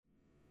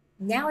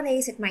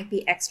Nowadays, it might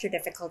be extra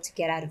difficult to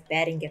get out of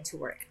bed and get to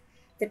work.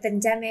 The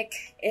pandemic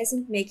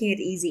isn't making it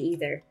easy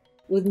either.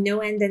 With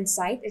no end in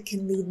sight, it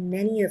can lead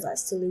many of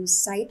us to lose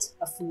sight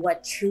of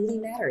what truly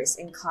matters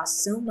and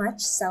cause so much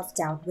self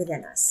doubt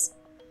within us.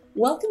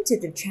 Welcome to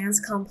the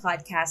Transcom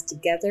podcast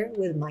together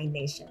with Mind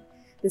Nation.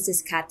 This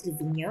is Kat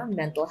Trevino,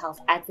 mental health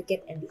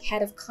advocate and the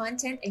head of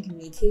content and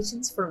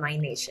communications for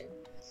Mind Nation.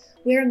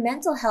 We're a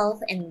mental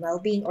health and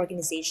well-being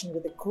organization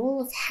with the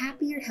goal of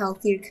happier,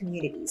 healthier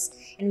communities,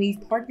 and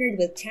we've partnered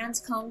with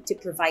Transcom to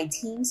provide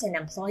teams and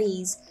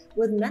employees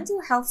with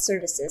mental health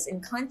services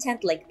and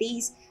content like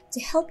these to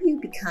help you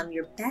become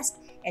your best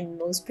and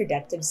most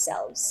productive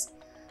selves.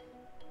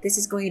 This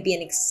is going to be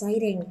an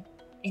exciting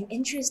and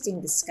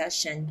interesting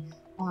discussion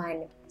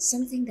on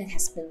something that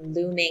has been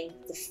looming,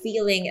 the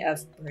feeling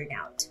of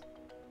burnout.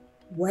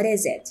 What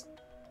is it?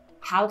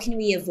 How can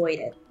we avoid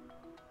it?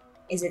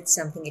 Is it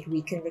something that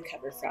we can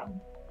recover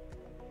from?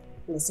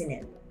 Listen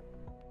in.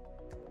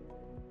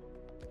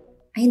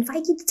 I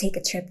invite you to take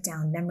a trip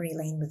down memory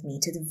lane with me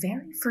to the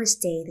very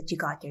first day that you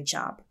got your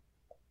job.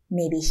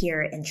 Maybe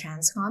here in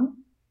Transcom,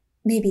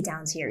 maybe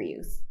down to your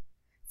youth.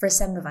 For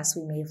some of us,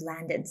 we may have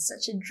landed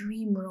such a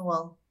dream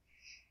role.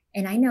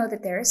 And I know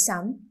that there are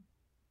some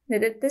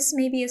that this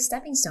may be a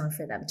stepping stone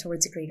for them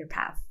towards a greater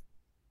path.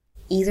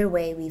 Either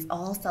way, we've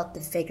all felt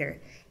the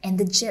vigor and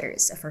the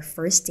jitters of our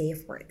first day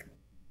of work.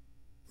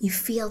 You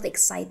feel the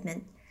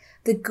excitement,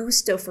 the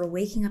gusto for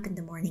waking up in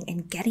the morning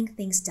and getting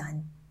things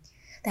done.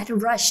 That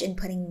rush in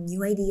putting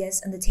new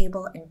ideas on the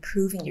table and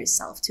proving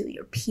yourself to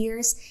your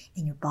peers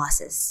and your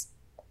bosses.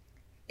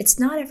 It's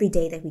not every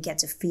day that we get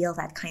to feel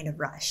that kind of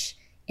rush.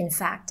 In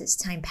fact, as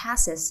time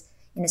passes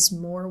and as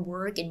more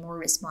work and more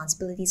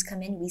responsibilities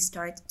come in, we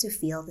start to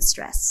feel the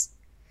stress.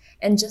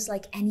 And just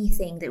like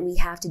anything that we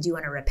have to do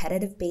on a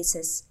repetitive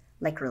basis,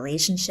 like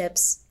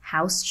relationships,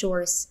 house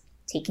chores,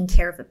 taking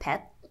care of a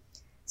pet,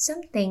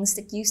 some things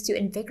that used to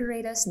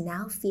invigorate us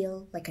now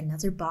feel like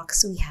another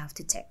box we have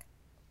to tick.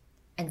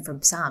 And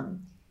from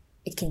some,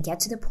 it can get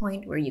to the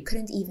point where you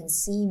couldn't even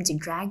seem to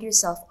drag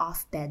yourself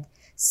off bed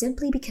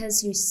simply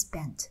because you're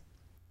spent.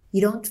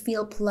 You don't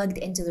feel plugged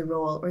into the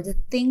role or the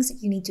things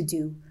that you need to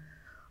do,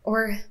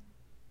 or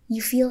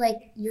you feel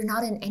like you're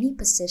not in any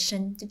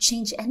position to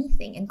change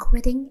anything and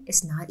quitting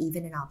is not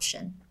even an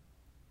option.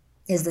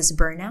 Is this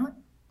burnout?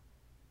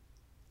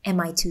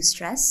 Am I too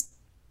stressed?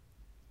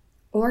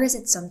 Or is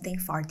it something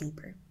far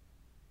deeper?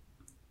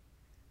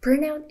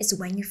 Burnout is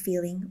when you're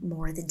feeling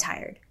more than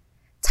tired.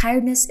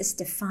 Tiredness is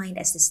defined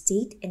as the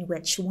state in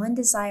which one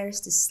desires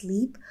to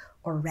sleep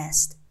or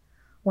rest.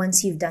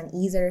 Once you've done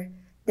either,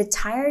 the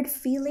tired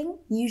feeling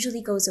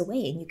usually goes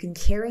away and you can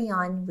carry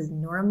on with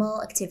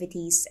normal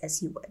activities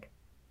as you would.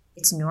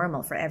 It's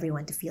normal for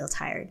everyone to feel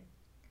tired.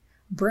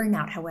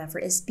 Burnout, however,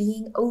 is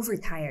being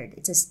overtired.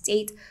 It's a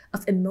state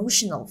of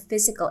emotional,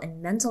 physical,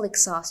 and mental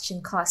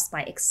exhaustion caused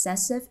by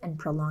excessive and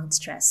prolonged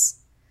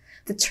stress.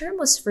 The term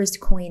was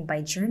first coined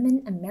by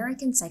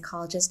German-American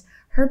psychologist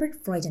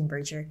Herbert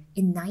Freudenberger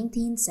in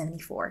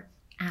 1974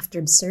 after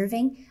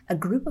observing a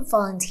group of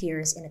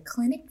volunteers in a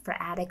clinic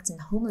for addicts and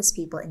homeless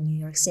people in New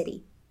York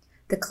City.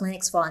 The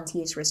clinic's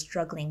volunteers were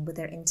struggling with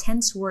their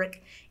intense work,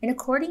 and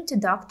according to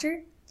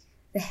Dr.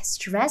 The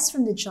stress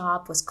from the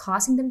job was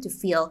causing them to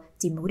feel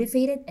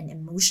demotivated and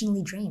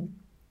emotionally drained.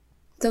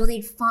 Though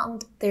they'd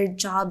found their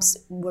jobs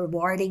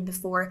rewarding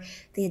before,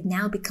 they had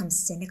now become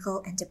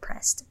cynical and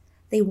depressed.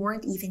 They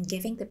weren't even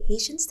giving the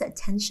patients the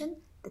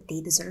attention that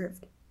they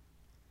deserved.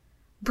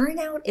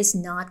 Burnout is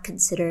not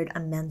considered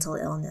a mental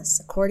illness.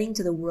 According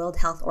to the World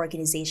Health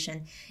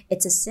Organization,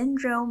 it's a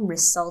syndrome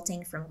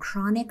resulting from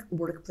chronic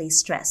workplace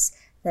stress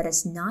that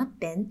has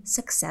not been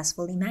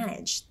successfully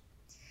managed.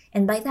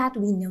 And by that,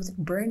 we know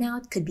that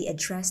burnout could be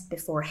addressed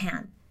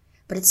beforehand,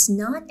 but it's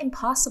not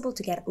impossible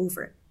to get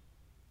over.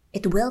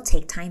 It will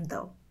take time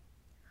though.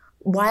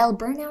 While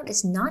burnout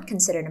is not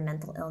considered a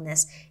mental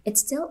illness,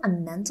 it's still a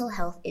mental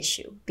health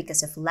issue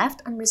because if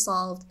left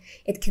unresolved,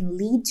 it can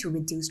lead to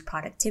reduced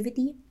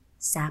productivity,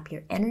 sap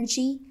your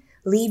energy,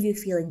 leave you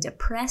feeling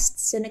depressed,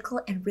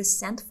 cynical, and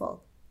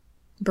resentful.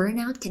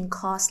 Burnout can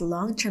cause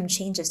long-term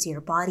changes to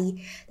your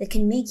body that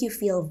can make you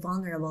feel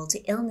vulnerable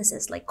to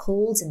illnesses like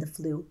colds and the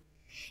flu.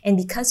 And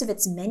because of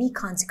its many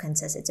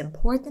consequences, it's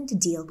important to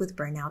deal with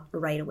burnout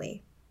right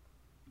away.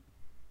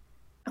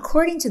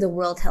 According to the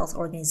World Health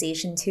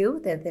Organization,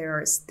 too, that there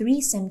are 3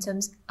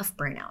 symptoms of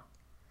burnout.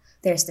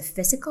 There's the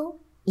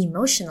physical,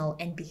 emotional,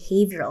 and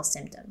behavioral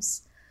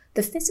symptoms.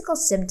 The physical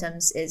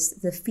symptoms is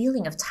the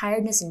feeling of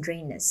tiredness and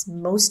drainedness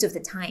most of the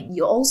time.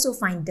 You also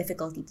find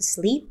difficulty to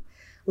sleep,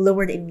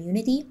 lowered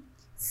immunity,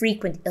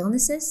 frequent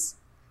illnesses.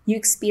 You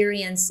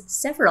experience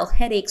several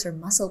headaches or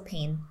muscle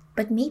pain,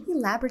 but maybe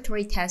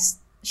laboratory tests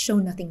show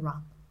nothing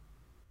wrong.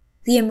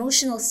 The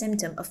emotional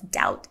symptom of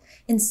doubt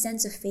and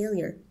sense of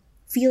failure,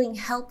 feeling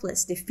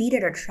helpless,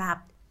 defeated, or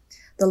trapped,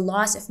 the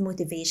loss of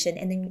motivation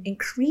and an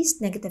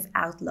increased negative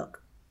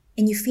outlook,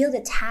 and you feel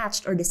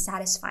detached or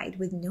dissatisfied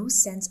with no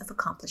sense of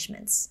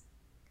accomplishments.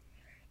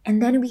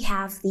 And then we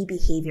have the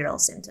behavioral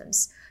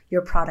symptoms.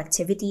 Your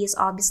productivity is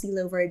obviously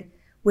lowered,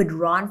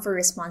 withdrawn for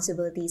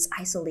responsibilities,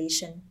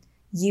 isolation,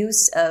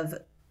 use of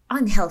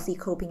unhealthy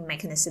coping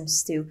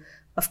mechanisms to,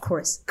 of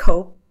course,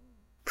 cope,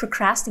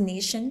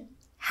 procrastination,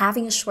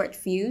 having a short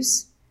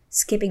fuse,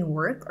 skipping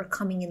work or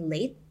coming in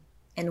late,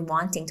 and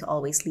wanting to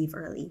always leave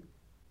early.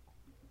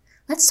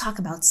 Let's talk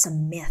about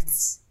some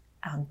myths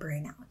on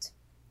burnout.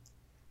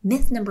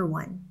 Myth number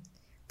 1,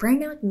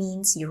 burnout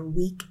means you're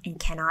weak and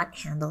cannot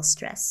handle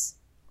stress.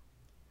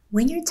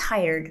 When you're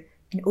tired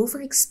and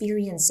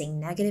over-experiencing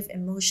negative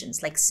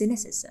emotions like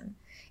cynicism,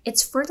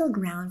 it's fertile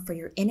ground for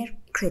your inner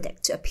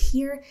critic to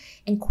appear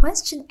and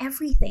question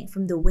everything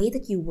from the way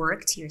that you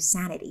work to your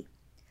sanity.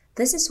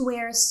 This is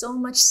where so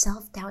much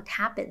self-doubt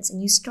happens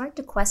and you start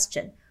to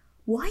question,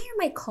 why are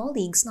my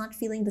colleagues not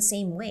feeling the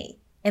same way?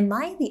 Am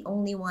I the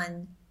only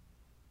one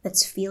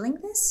that's feeling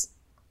this?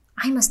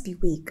 I must be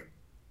weak.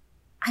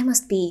 I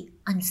must be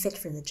unfit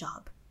for the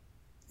job.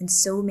 And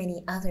so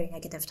many other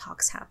negative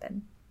talks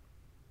happen.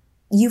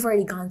 You've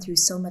already gone through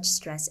so much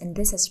stress and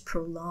this has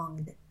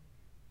prolonged.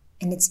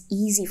 And it's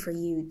easy for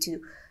you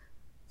to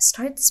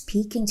start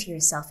speaking to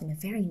yourself in a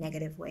very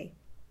negative way.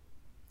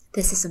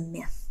 This is a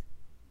myth.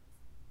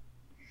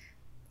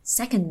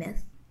 Second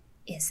myth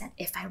is that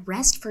if I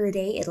rest for a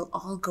day, it'll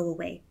all go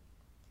away.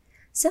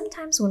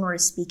 Sometimes when we're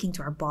speaking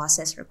to our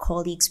bosses or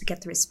colleagues, we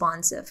get the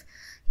response of,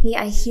 hey,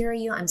 I hear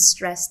you, I'm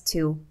stressed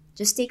too.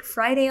 Just take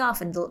Friday off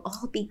and it'll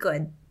all be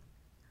good.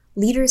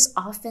 Leaders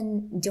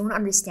often don't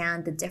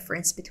understand the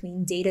difference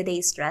between day-to-day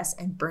stress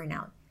and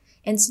burnout.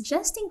 And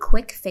suggesting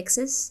quick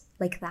fixes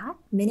like that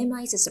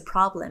minimizes the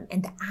problem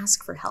and the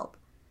ask for help.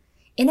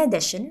 In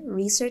addition,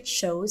 research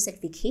shows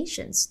that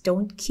vacations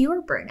don't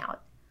cure burnout.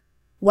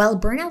 While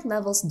burnout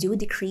levels do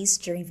decrease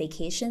during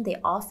vacation, they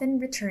often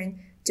return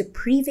to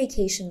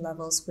pre-vacation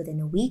levels within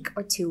a week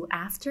or two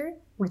after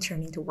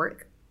returning to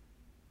work.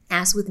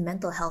 As with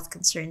mental health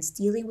concerns,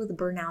 dealing with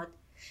burnout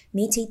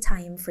may take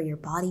time for your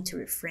body to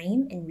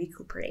reframe and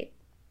recuperate.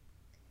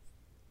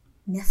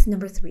 Myth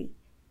number 3,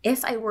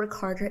 if I work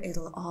harder,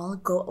 it'll all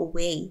go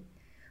away.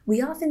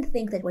 We often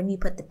think that when we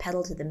put the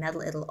pedal to the metal,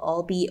 it'll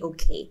all be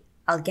okay.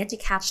 I'll get to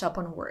catch up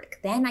on work.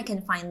 Then I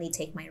can finally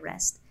take my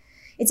rest.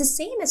 It's the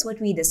same as what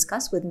we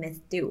discussed with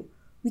myth 2.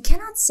 We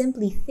cannot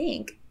simply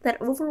think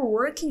that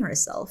overworking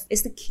ourselves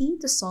is the key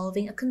to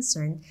solving a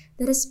concern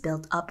that is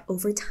built up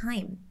over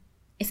time.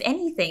 If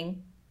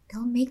anything,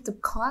 it'll make the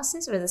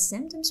causes or the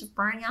symptoms of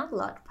burning out a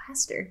lot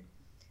faster.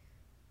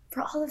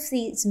 For all of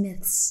these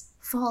myths,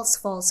 false,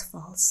 false,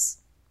 false.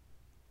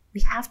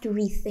 We have to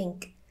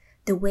rethink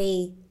the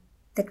way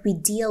that we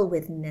deal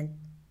with myth.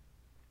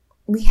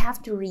 We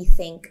have to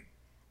rethink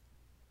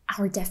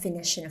our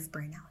definition of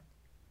burnout.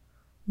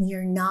 We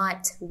are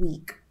not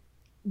weak.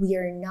 We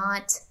are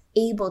not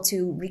able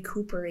to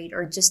recuperate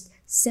or just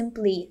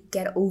simply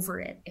get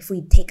over it if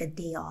we take a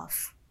day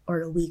off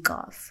or a week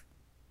off.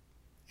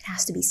 It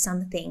has to be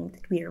something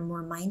that we are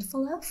more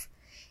mindful of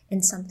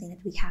and something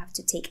that we have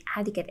to take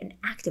adequate and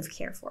active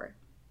care for.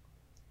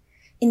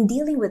 In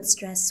dealing with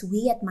stress,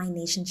 we at My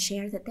Nation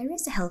share that there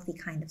is a healthy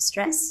kind of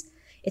stress.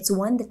 It's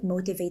one that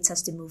motivates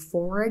us to move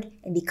forward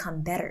and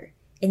become better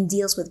and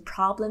deals with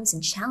problems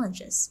and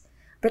challenges.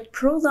 But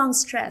prolonged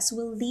stress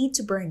will lead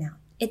to burnout.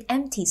 It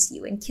empties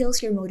you and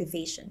kills your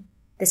motivation.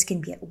 This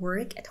can be at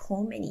work, at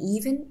home, and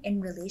even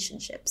in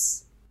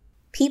relationships.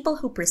 People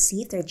who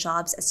perceive their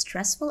jobs as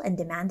stressful and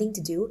demanding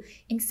to do,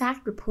 in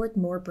fact, report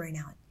more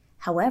burnout.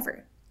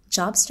 However,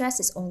 job stress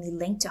is only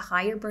linked to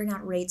higher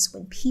burnout rates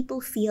when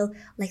people feel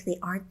like they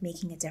aren't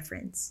making a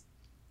difference.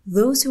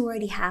 Those who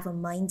already have a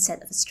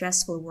mindset of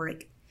stressful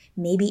work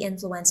may be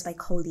influenced by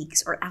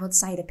colleagues or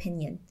outside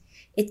opinion.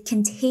 It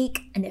can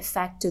take an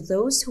effect to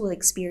those who will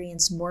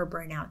experience more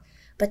burnout,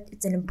 but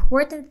it's an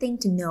important thing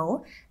to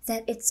know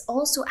that it's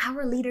also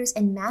our leaders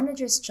and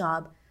managers'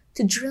 job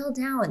to drill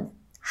down,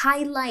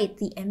 highlight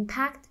the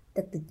impact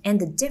and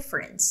the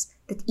difference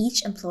that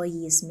each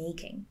employee is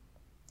making.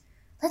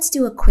 Let's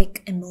do a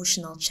quick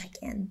emotional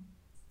check-in.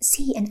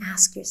 See and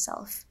ask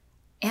yourself,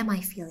 am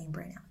I feeling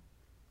burnout?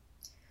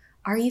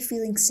 Are you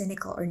feeling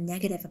cynical or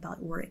negative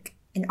about work?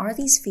 And are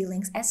these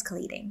feelings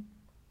escalating?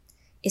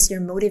 Is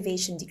your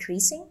motivation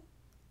decreasing?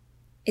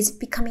 Is it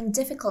becoming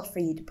difficult for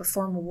you to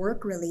perform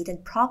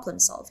work-related problem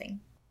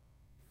solving?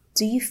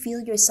 Do you feel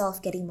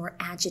yourself getting more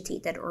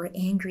agitated or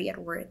angry at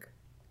work?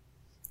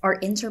 Are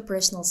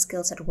interpersonal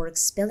skills at work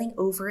spilling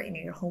over in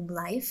your home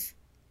life?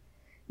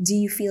 Do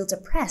you feel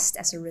depressed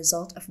as a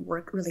result of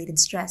work-related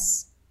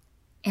stress?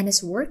 And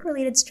is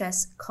work-related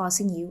stress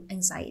causing you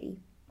anxiety?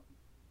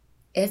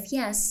 If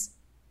yes,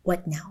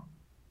 what now?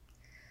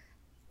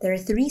 There are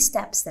 3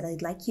 steps that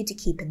I'd like you to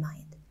keep in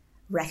mind: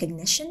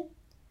 recognition,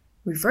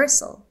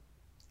 reversal,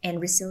 and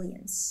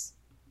resilience.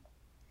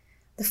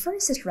 The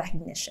first is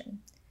recognition.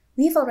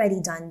 We've already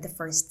done the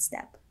first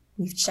step.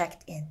 We've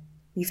checked in.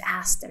 We've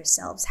asked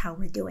ourselves how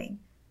we're doing.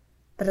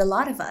 But a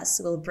lot of us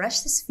will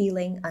brush this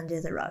feeling under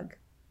the rug.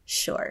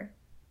 Sure,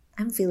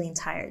 I'm feeling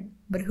tired,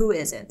 but who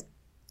isn't?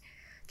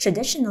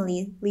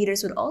 Traditionally,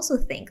 leaders would also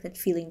think that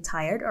feeling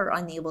tired or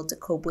unable to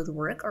cope with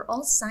work are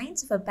all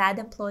signs of a bad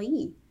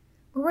employee.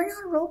 But we're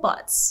not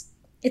robots.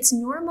 It's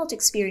normal to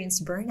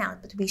experience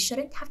burnout, but we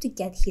shouldn't have to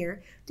get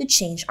here to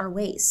change our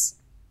ways.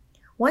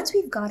 Once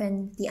we've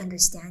gotten the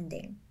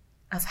understanding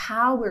of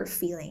how we're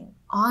feeling,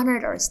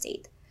 honored our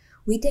state,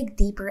 we dig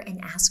deeper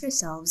and ask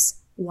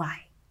ourselves,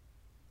 why?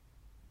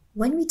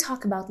 When we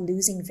talk about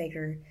losing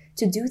vigor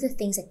to do the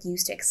things that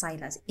used to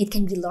excite us, it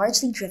can be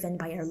largely driven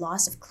by our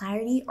loss of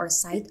clarity or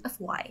sight of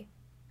why.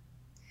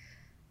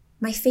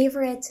 My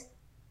favorite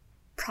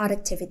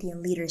productivity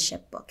and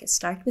leadership book is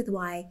Start With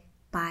Why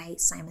by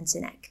Simon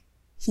Sinek.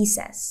 He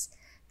says,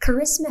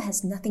 charisma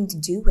has nothing to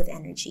do with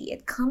energy.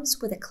 It comes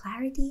with a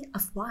clarity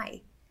of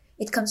why.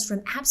 It comes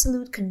from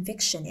absolute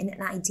conviction in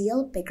an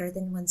ideal bigger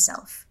than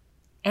oneself.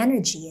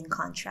 Energy, in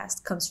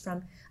contrast, comes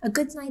from a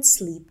good night's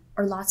sleep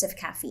or lots of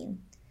caffeine.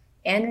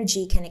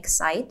 Energy can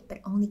excite, but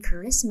only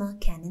charisma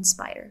can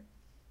inspire.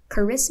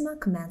 Charisma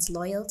commands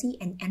loyalty,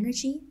 and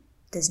energy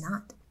does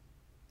not.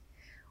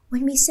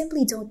 When we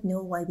simply don't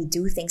know why we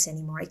do things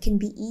anymore, it can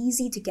be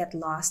easy to get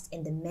lost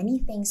in the many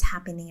things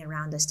happening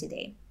around us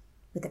today,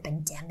 with the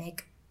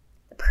pandemic,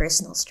 the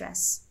personal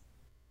stress.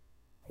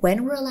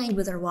 When we're aligned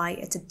with our why,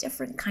 it's a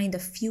different kind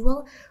of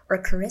fuel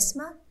or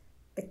charisma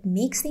that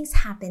makes things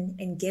happen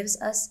and gives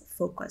us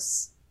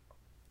focus.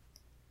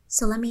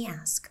 So let me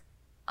ask,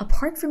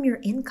 apart from your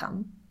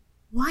income,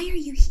 why are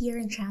you here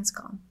in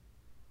Transcom?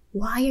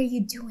 Why are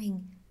you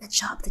doing the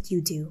job that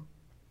you do?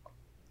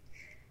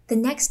 The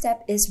next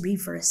step is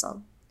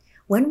reversal.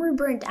 When we're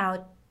burnt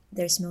out,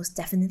 there's most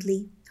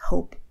definitely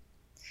hope.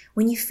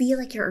 When you feel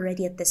like you're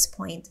already at this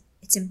point,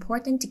 it's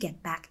important to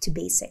get back to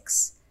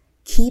basics.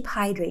 Keep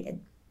hydrated,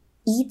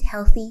 eat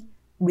healthy,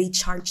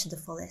 recharge to the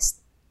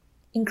fullest.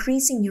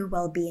 Increasing your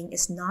well-being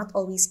is not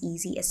always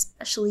easy,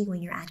 especially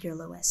when you're at your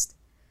lowest.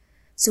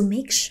 So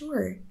make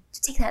sure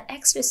to take that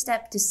extra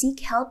step to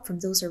seek help from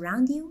those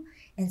around you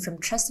and from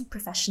trusted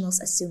professionals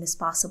as soon as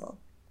possible.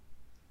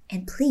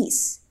 And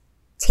please,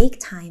 take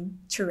time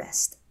to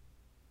rest.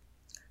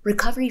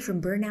 Recovery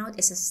from burnout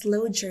is a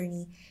slow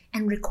journey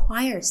and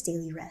requires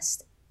daily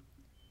rest.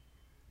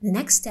 The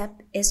next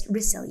step is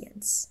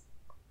resilience.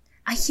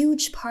 A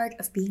huge part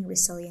of being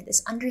resilient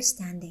is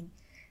understanding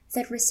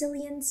that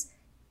resilience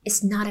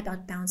is not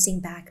about bouncing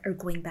back or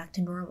going back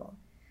to normal,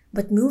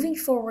 but moving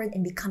forward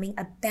and becoming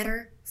a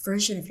better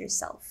version of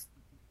yourself.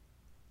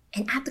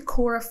 And at the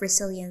core of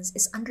resilience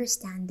is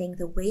understanding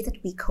the way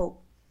that we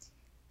cope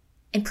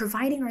and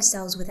providing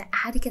ourselves with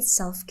adequate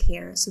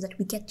self-care so that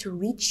we get to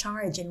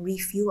recharge and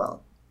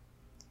refuel.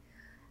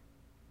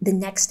 The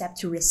next step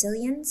to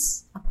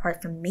resilience,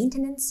 apart from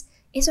maintenance,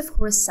 is of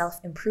course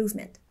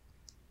self-improvement.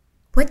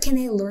 What can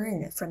I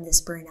learn from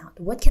this burnout?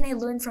 What can I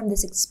learn from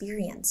this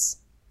experience?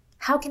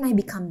 How can I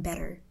become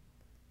better?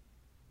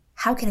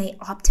 How can I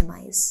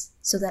optimize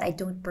so that I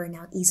don't burn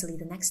out easily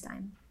the next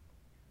time?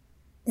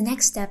 The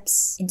next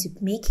steps into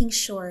making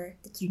sure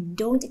that you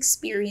don't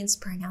experience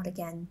burnout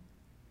again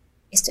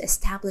is to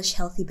establish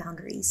healthy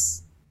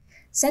boundaries.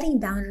 Setting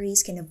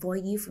boundaries can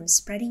avoid you from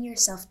spreading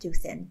yourself too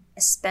thin,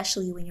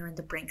 especially when you're on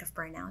the brink of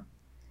burnout.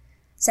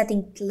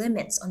 Setting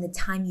limits on the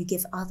time you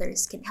give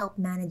others can help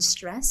manage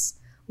stress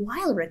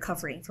while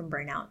recovering from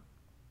burnout.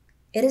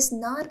 It is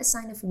not a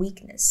sign of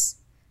weakness,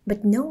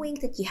 but knowing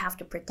that you have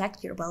to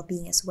protect your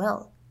well-being as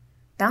well.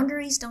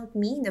 Boundaries don't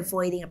mean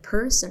avoiding a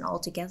person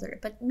altogether,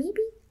 but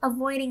maybe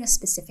avoiding a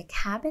specific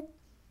habit,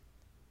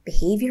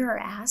 behavior, or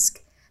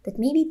ask that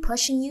may be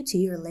pushing you to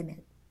your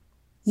limit.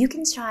 You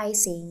can try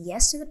saying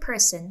yes to the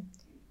person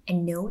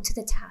and no to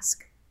the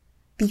task.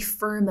 Be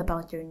firm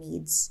about your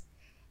needs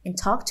and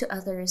talk to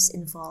others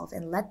involved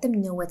and let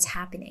them know what's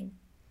happening.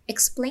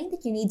 Explain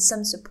that you need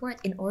some support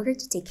in order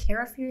to take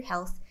care of your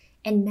health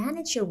and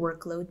manage your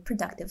workload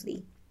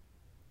productively.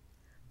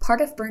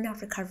 Part of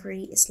burnout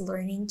recovery is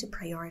learning to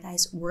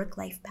prioritize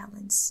work-life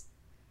balance.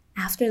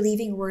 After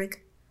leaving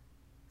work,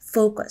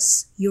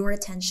 focus your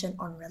attention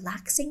on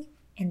relaxing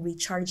and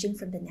recharging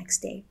from the next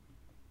day.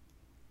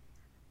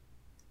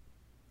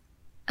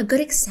 A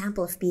good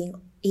example of being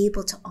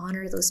able to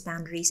honor those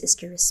boundaries is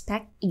to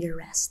respect your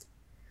rest.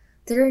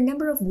 There are a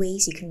number of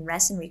ways you can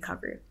rest and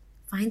recover.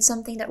 Find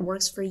something that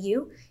works for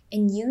you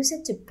and use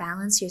it to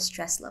balance your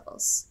stress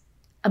levels.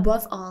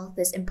 Above all,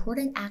 this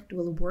important act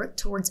will work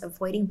towards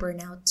avoiding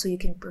burnout so you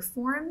can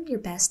perform your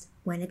best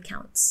when it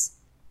counts.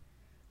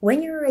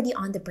 When you're already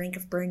on the brink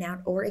of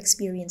burnout or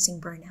experiencing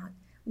burnout,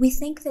 we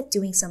think that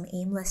doing some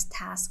aimless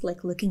task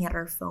like looking at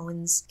our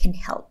phones can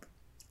help.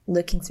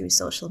 Looking through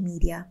social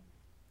media,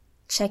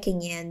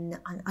 checking in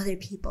on other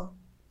people.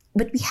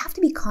 But we have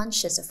to be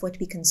conscious of what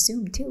we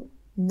consume too.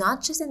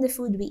 Not just in the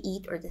food we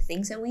eat or the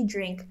things that we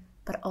drink,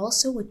 but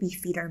also what we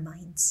feed our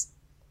minds.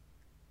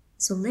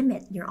 So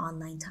limit your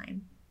online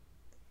time.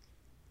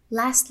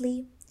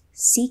 Lastly,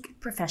 seek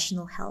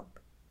professional help.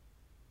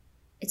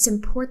 It's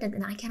important,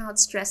 and I cannot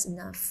stress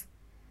enough,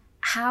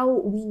 how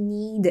we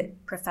need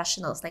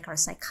professionals like our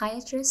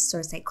psychiatrists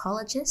or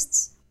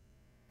psychologists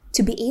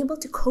to be able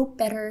to cope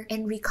better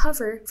and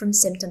recover from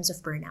symptoms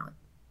of burnout.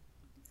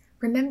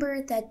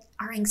 Remember that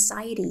our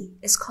anxiety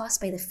is caused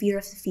by the fear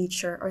of the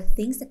future or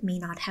things that may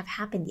not have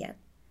happened yet.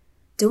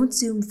 Don't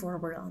zoom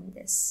forward on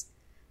this.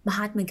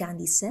 Mahatma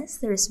Gandhi says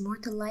there is more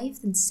to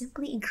life than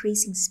simply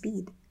increasing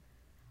speed.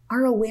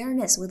 Our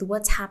awareness with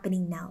what's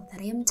happening now,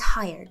 that I am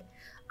tired,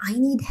 I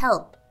need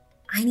help,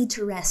 I need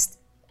to rest,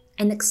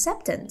 and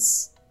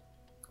acceptance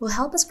will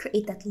help us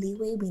create that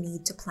leeway we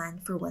need to plan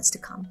for what's to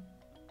come.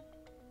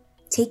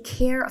 Take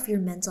care of your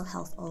mental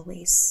health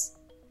always.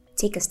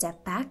 Take a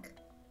step back.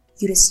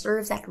 You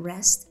deserve that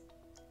rest.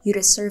 You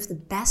deserve the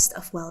best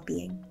of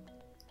well-being.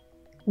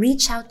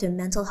 Reach out to a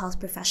mental health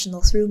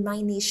professional through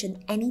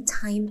MindNation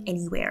anytime,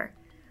 anywhere.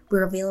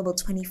 We're available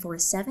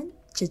 24/7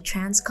 to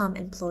Transcom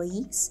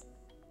employees.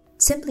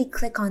 Simply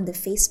click on the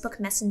Facebook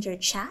Messenger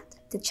chat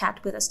to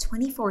chat with us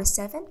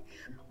 24/7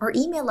 or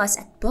email us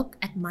at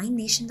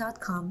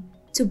book@mindnation.com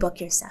to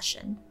book your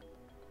session.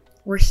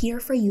 We're here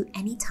for you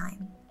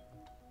anytime.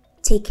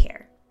 Take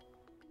care.